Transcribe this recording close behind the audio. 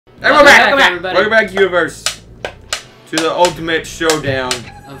And we're back, everybody. Welcome back, universe, to the ultimate showdown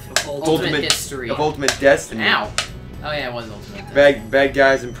of ultimate history. Of ultimate destiny. Ow. Oh yeah, it was ultimate destiny. Bad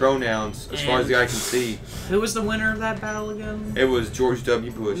guys and pronouns, as far as the eye can see. Who was the winner of that battle again? It was George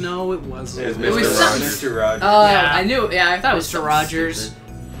W. Bush. No, it wasn't. It was Mr. Rogers. Oh, yeah. I knew. Yeah, I thought it was Mr. Rogers.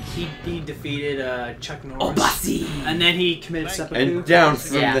 He defeated Chuck Norris. Oh, Bossy. And then he committed seppuku. And down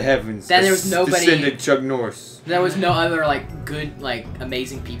from the heavens, then there was nobody. Descended Chuck Norris. There was no other good,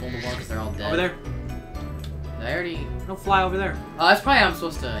 amazing people in the world because they're all dead. Over there. They already. Don't fly over there. Oh, that's probably how I'm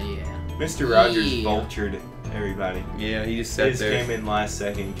supposed to. Yeah. Mr. Rogers vultured everybody. Yeah, he just sat there. He just came in last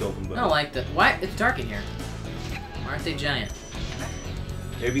second and killed them both. I don't like that. Why? It's dark in here. Why aren't they giant?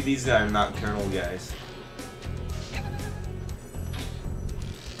 Maybe these are nocturnal guys.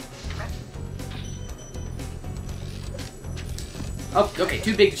 Oh, okay,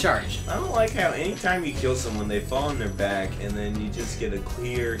 too big to charge. I don't like how anytime you kill someone, they fall on their back, and then you just get a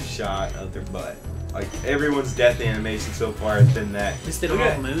clear shot of their butt. Like, everyone's death animation so far has been that. Look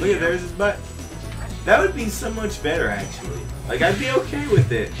at, there's his butt. That would be so much better, actually. Like, I'd be okay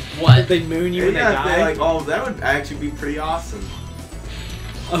with it. What? They moon you when they die? Like, oh, that would actually be pretty awesome.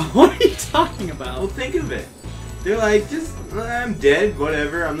 What are you talking about? Well, think of it. They're like, just, I'm dead,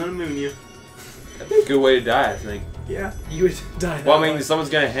 whatever, I'm gonna moon you. That'd be a good way to die, I think. Yeah. You would die. Well, I mean, someone's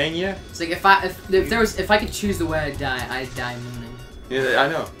gonna hang you. It's like if I could choose the way I'd die mooning. Yeah, I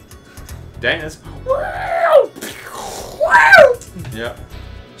know. Dang, that's. Yeah.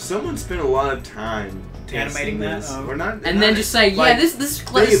 Someone spent a lot of time animating this. that. We're not. And then just say, yeah, like, this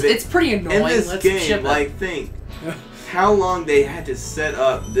it's pretty annoying. In this Let's game, ship like, it. think how long they had to set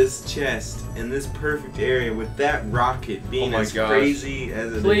up this chest in this perfect area with that rocket being as crazy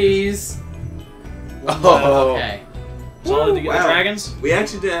as it is. Please. Oh. Okay. So to get the dragons? We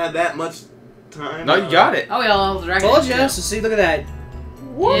actually didn't have that much time. No, you got it. Oh, yeah, all the dragons. Told you. So see, look at that.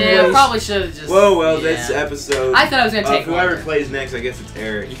 Yeah, probably should have just. Whoa, well, this episode. I thought I was gonna take whoever plays next. I guess it's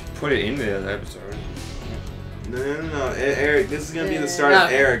Eric. You can put it into the other episode. No. Eric, this is gonna be the start of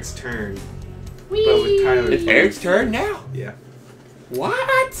Eric's turn. Whee! But with Tyler. It's Eric's turn now. Yeah.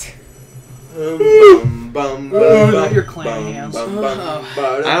 What? Not your clan hands. I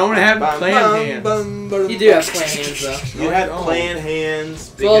don't have clan hands. You do have clan hands, though. You have clan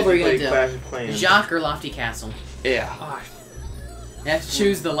hands. So what are you gonna do? Clash of Clans. Jacques or Lofty Castle? Yeah. You have to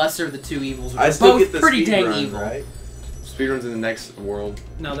choose the lesser of the two evils. I still both get the pretty dang run, evil. Right? Speedrun's in the next world.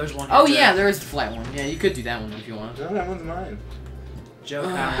 No, there's one. Oh yeah, there is the flat one. Yeah, you could do that one if you want. No, that one's mine. Joe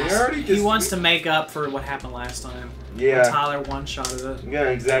he wants to make up for what happened last time. Yeah. Tyler one-shotted it. I'm gonna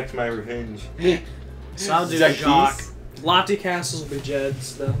exact my revenge. So I'll do Jacques. Lofty Castles will be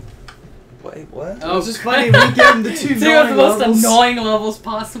Jed's then. Wait, what? Oh, it's just funny. We gave him the two the most annoying levels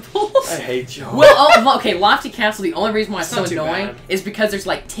possible. I hate you. Well, okay, Lofty Castle. The only reason why it's so not too annoying bad. is because there's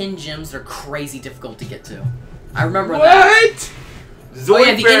like 10 gems that are crazy difficult to get to. I remember that. Oh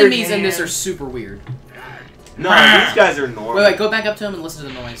yeah, the enemies in this are super weird. No, these guys are normal. Wait, go back up to him and listen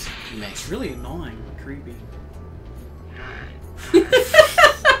to the noise he makes. It's really annoying, creepy.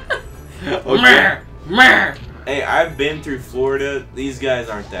 Okay. Hey, I've been through Florida. These guys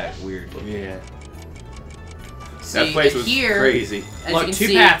aren't that weird looking. Yeah. See, That place was here, crazy. As Look, you can two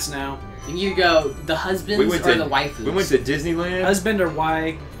see, paths now. and you go the husbands or the waifus. We went to Disneyland. Husband or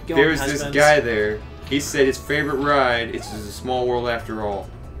wife? There was this guy there. He said his favorite ride is a small world after all.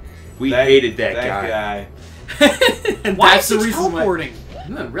 We hated that guy. And Why that's is the he reason why. teleporting?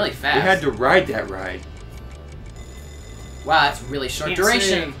 You went really fast. We had to ride that ride. Wow, that's really short Can't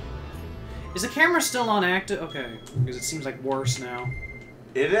duration. see. Is the camera still on active? Okay, because it seems like worse now.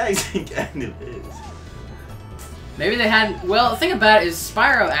 It actually kind of is. Maybe they hadn't. Well, the thing about it is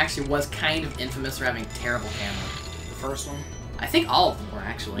Spyro actually was kind of infamous for having terrible camera. The first one. I think all of them were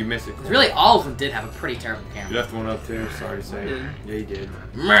actually. You missed it. Really, all of them did have a pretty terrible You camera. left one up too. Sorry to say. Yeah, you did.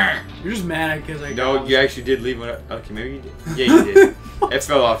 You're just mad because I. No, you actually did leave one up. Okay, maybe you did. Yeah, you did. It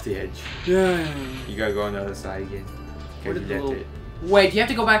fell off the edge. Yeah. You gotta go on the other side again. Where did the Left little- it. Wait, do you have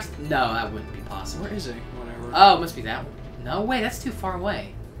to go back to... No, that wouldn't be possible. Where is he? Whatever. Oh, it must be that one. No, wait, that's too far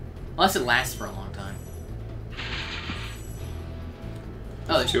away. Unless it lasts for a long time.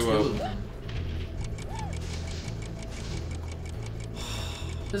 Oh, there's two of them.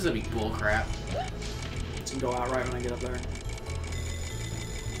 This is gonna be bullcrap. It's gonna go out right when I get up there.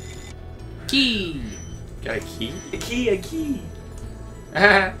 Key! Got a key? A key.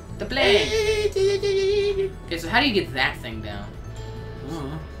 The blade! Okay, so how do you get that thing down?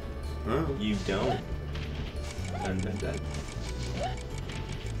 Oh. You don't.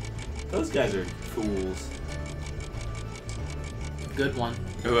 Those guys are fools. Good one.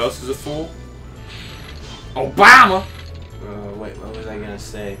 Who else is a fool? Obama! Wait, what was I gonna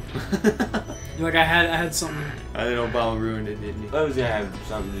say? Like I had something. I think Obama ruined it, didn't he? That was gonna have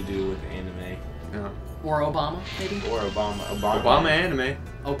something to do with anime. No. Or Obama, maybe? Or Obama. Obama anime.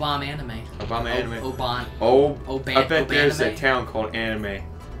 Obama anime. Obama anime. I bet there's a town called Anime,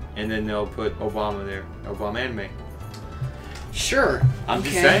 and then they'll put Obama there. Obama anime. Sure. I'm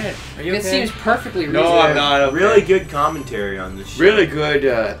just saying. Are you okay? It seems perfectly reasonable. No, I'm not. Okay. Really good commentary on this show. Really good,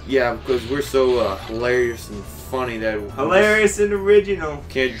 yeah, because we're so hilarious and funny that hilarious and original.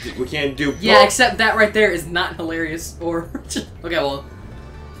 We can't do. Yeah, except that right there is not hilarious or. Okay, well.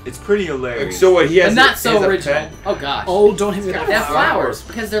 It's pretty hilarious. So what? He has. But not so original. Oh gosh. Oh, don't hit me with They have flowers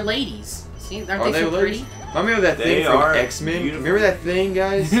because they're ladies. See, aren't they so pretty? Remember that thing from X-Men? Remember that thing,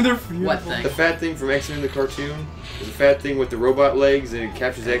 guys? What thing? The fat thing from X-Men, the cartoon. There's a fat thing with the robot legs, and it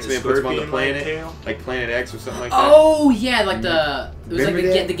captures X-Men and puts them on the planet, like Planet X or something like that. Oh yeah, like the it was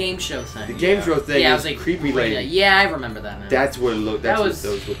like the game show thing. The game show thing. Yeah, it was like creepy lady. Yeah, I remember that now. That's what it looked. That's what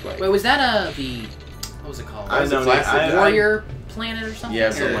those look like. Wait, was that the what was it called? I don't know. Warrior Planet or something? Yeah,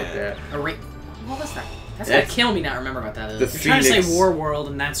 something like that. What was that? That's gonna kill me not remember what that is. You're trying to say War World,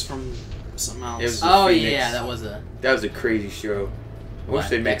 and that's from something else. Oh yeah, that was a crazy show. I wish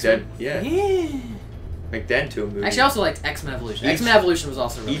they'd make that. Yeah. Make that into a movie. Actually, I also liked X-Men Evolution. X-Men Evolution was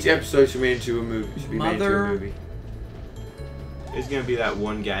also really each episode should be made into a movie. There's gonna be that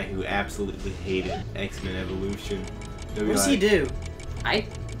one guy who absolutely hated X-Men Evolution. What does he do?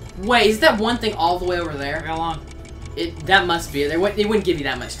 Wait, is that one thing all the way over there? How long? That must be it. They wouldn't give you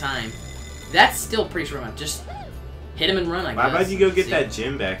that much time. That's still pretty short amount. Just hit him and run, I guess. Why about you go get that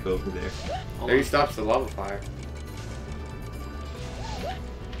gym back over there? There he stops the lava fire.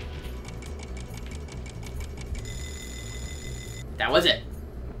 That was it.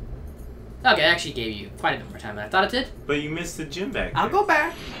 Okay, it actually gave you quite a bit more time than I thought it did. But you missed the gym back. I'll go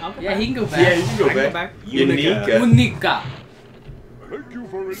back. Yeah, he can go back. Yeah, you can go back. Unica. Thank you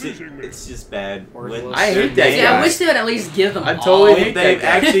for releasing me. It's just bad. I hate that. Yeah, I wish they would at least give them. I totally hate that. They've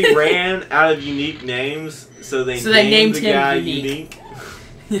actually ran out of unique names, so they named the guy unique.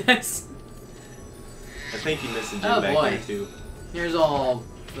 Yes. I think you missed the gym back there too. Here's all.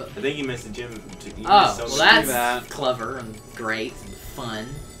 I think you missed the gym. Well that's clever and great and fun.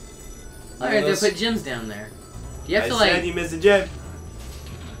 Alright, they put gyms down there. You have to like. I said you missed the gym.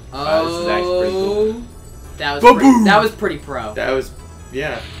 Oh, this is actually pretty cool. That was pretty pro. That was,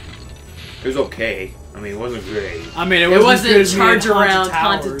 yeah. It was okay. I mean, it wasn't great. I mean, it wasn't charge around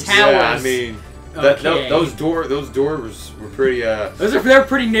haunted towers. Yeah, I mean, those doors were pretty. They're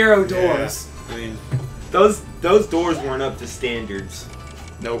pretty narrow doors. Yeah. I mean, those doors weren't up to standards.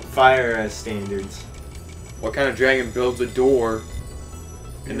 Nope. Fire standards. What kind of dragon builds a door?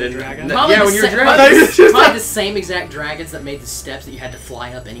 And then dragon? Probably when you're a dragon. Probably the same exact dragons that made the steps that you had to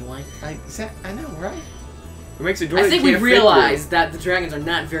fly up anyway. I know, right? What makes a door? I think we realized that the dragons are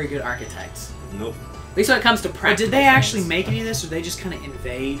not very good architects. Nope. At least when it comes to practical. Did they actually make any of this, or did they just kind of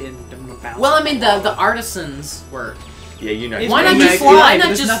invade and bounce? Well, I mean, the artisans were. Yeah, you know. Why not just fly? Why not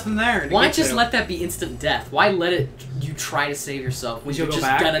just nothing there? Why just let that be instant death? Why let you try to save yourself when you're just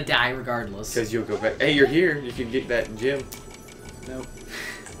gonna die regardless? Because you'll go back. Hey, you're here. You can get that gym. Nope.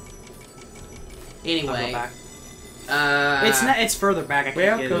 Anyway, it's further back. I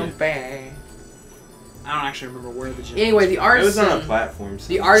can't get it. Back. I don't actually remember where the gym. Anyway, the artisan. It was on a platform. So.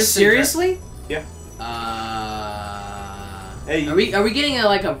 The artisan. Seriously? Yeah. Hey, are we getting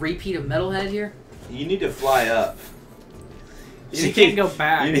a repeat of Metalhead here? You need to fly up. You can't go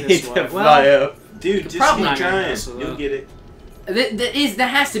back. You need to fly up, dude. Just keep trying. You'll get it. That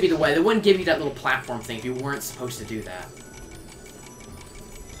has to be the way. They wouldn't give you that little platform thing if you weren't supposed to do that.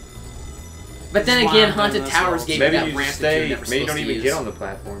 But then again, Haunted Towers gave you that ramp that you were never supposed to use. Maybe you don't even get on the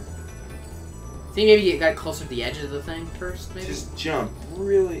platform. See, maybe you got closer to the edge of the thing first, maybe? Just jump.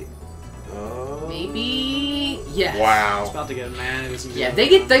 Really? Oh. Maybe? Yes. Wow. It's about to get mad. Yeah,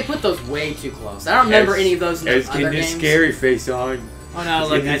 they put those way too close. I don't remember any of those in the other games. Getting a scary face on. Oh no,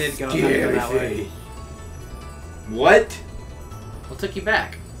 look, I did go that way. What? What took you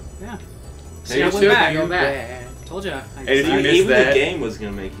back? Yeah. See, I went back. Go back. Told you. And if you missed even that, the game was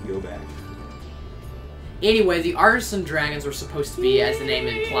gonna make you go back. Anyway, the artisan dragons were supposed to be, as the name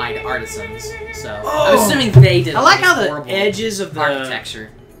implied, artisans. So I'm assuming they did. I like how the edges of the architecture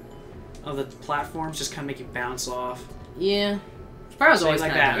of the platforms just kind of make you bounce off. Yeah, Spyro's always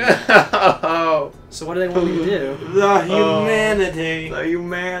like that. So what do they want me to do? The humanity. The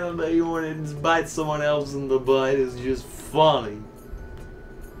humanity when it bites someone else in the butt is just funny.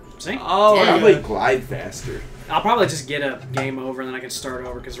 See? Oh, probably glide faster. I'll probably just get a game over and then I can start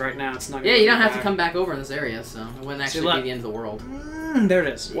over because right now it's not. Yeah, you don't have to come back over in this area, so it wouldn't actually be the end of the world. There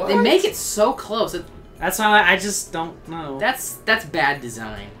it is. What? They make it so close. That's how I just don't know. That's bad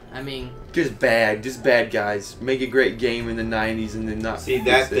design. I mean, just bad guys. Make a great game in the '90s and then not. See,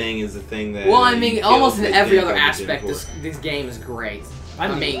 that thing is the thing that. well, I mean, almost in every other Game aspect, for. this game is great. I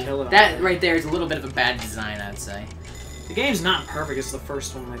I mean, kill it that right there is a little bit of a bad design, I'd say. The game's not perfect. It's the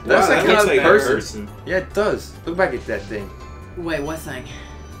first one. Like That's Wow, like that looks kind of like a person. Yeah, it does. Look back at that thing. Wait, what thing?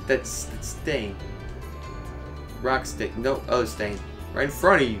 That's stain. Rock stain. No, other stain. Right in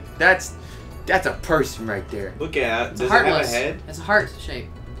front of you. That's a person right there. Look at it. Does it Heartless. have a head? It's a heart shape.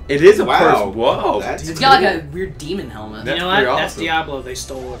 It is a Wow. person. Whoa. That's It's got like a weird demon helmet. That's you know what? pretty That's awesome. Diablo. They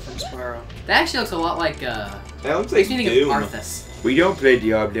stole it from Spyro. That actually looks a lot like That looks like makes me think Doom. of Arthas. We don't play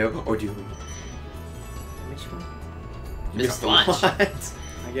Diablo or Doom. Which one? There's Missed a bunch. lot.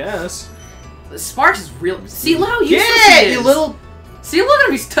 I guess. Sparks is real. See, look how useless Yeah, he is. you little. See, look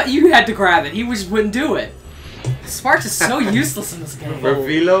at him. You had to grab it. He just wouldn't do it. Sparks is so useless in this game.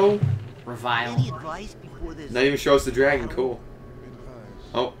 Revilo. Revile. Not even show us the dragon. Cool.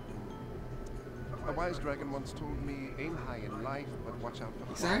 Oh. A wise dragon once told me, aim high in life, but watch out for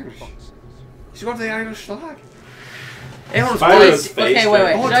He's flying Irish. foxes. She's going to the Irish flag. Hey, hold on. Spyro's Spyro's face. Okay, wait.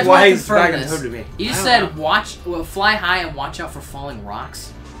 I I want just to want to his confirm dragon this. hood to me. You just I don't said fly high and watch out for falling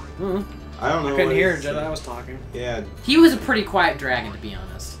rocks. I don't know. I couldn't what hear it Jedi. said. I was talking. Yeah. He was a pretty quiet dragon, to be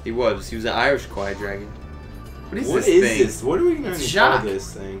honest. He was an Irish quiet dragon. What is What this is thing? this? What are we going It's to Jacques. call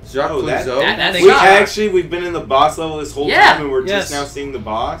this thing? Jacques oh, that, Clouseau? That's we Jacques. we've been in the boss level this whole Yeah. time and we're Yes. just now seeing the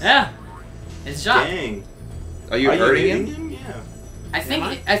boss? Yeah, it's Jacques. Dang. Are you hurting him? Yeah. I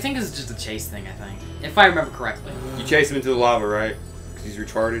think it's just a chase thing. I think, if I remember correctly. You chase him into the lava, right? Because he's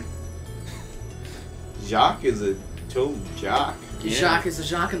retarded. Jacques is a total jock. Yeah. Jacques is a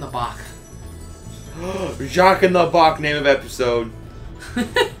Jacques in the Bacques. Jacques in the Bacques, name of episode.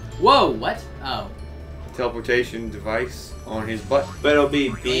 Whoa, what? Oh. Teleportation device on his butt. But it'll be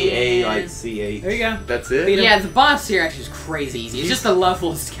B-A like And- C-H. There you go. That's it? Beat him. Yeah, the boss here actually is crazy easy. It's just the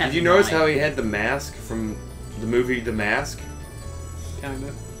levels kind of Did you notice how annoying. he had the mask from the movie The Mask? Kind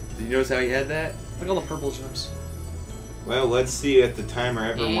of. Did you notice how he had that? Look at all the purple gems. Well, let's see if the timer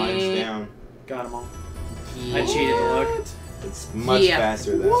ever winds Eh. down. Got them all. Yeah. I cheated to look. It's much Yeah.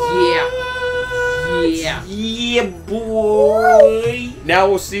 faster than Yeah. Yeah, boy. Now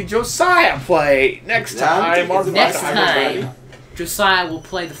we'll see Josiah play next time. It's on Next Flight time, Josiah will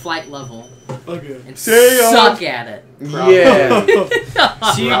play the flight level Okay. and See ya. suck at it. Yeah.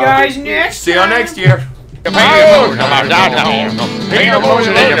 See you guys next. See you next year. The